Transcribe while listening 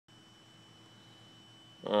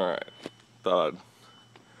Alright, thought I'd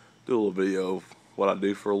do a little video of what I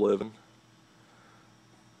do for a living.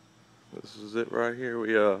 This is it right here.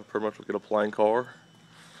 We pretty much will get a plain car,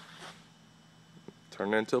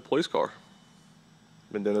 turn it into a police car.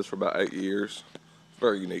 Been doing this for about 8 years.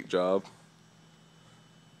 Very unique job.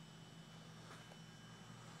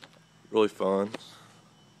 Really fun.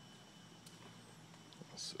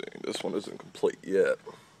 Let's see, this one isn't complete yet.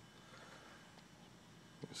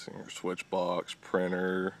 You see your switch box,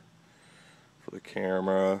 printer for the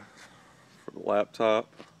camera, for the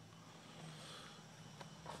laptop.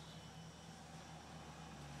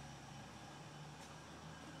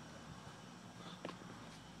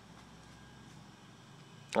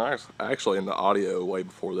 Actually, in the audio way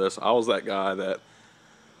before this, I was that guy that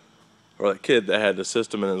kid that had the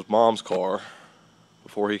system in his mom's car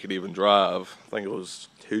before he could even drive. I think it was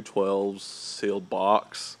 212s sealed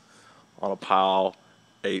box on a pile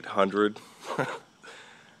 800. I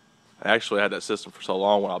actually had that system for so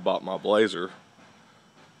long. When I bought my Blazer,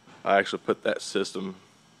 I actually put that system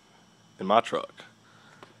in my truck,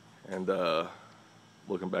 and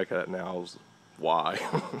looking back at it now, I was why.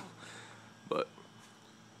 But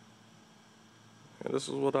yeah, this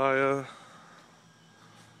is what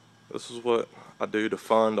I do to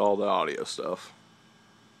fund all the audio stuff.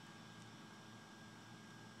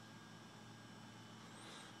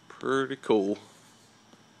 Pretty cool,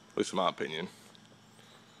 at least in my opinion.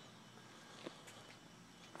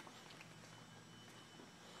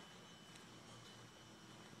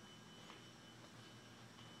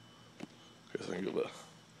 Guess I can give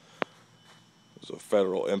it's a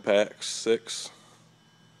Federal Impact 6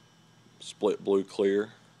 split blue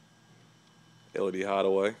clear LED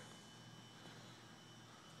hideaway.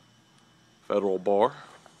 Federal bar.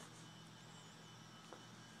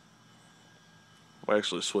 We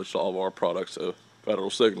actually switched all of our products to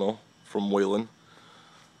Federal Signal from Wheeling.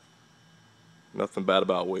 Nothing bad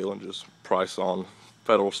about Wheeling, just price on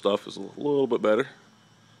Federal stuff is a little bit better, a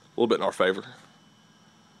little bit in our favor.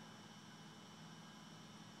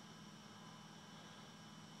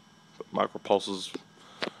 Put micro pulses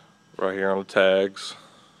right here on the tags,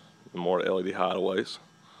 and more LED hideaways.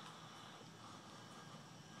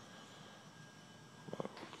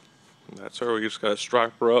 That's her. We just got to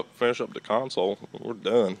stripe her up, finish up the console, and we're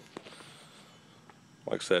done.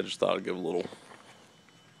 Like I said, I just thought I'd give a little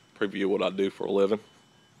preview of what I do for a living.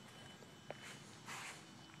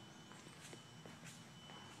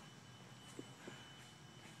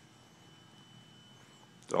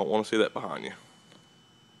 Don't want to see that behind you.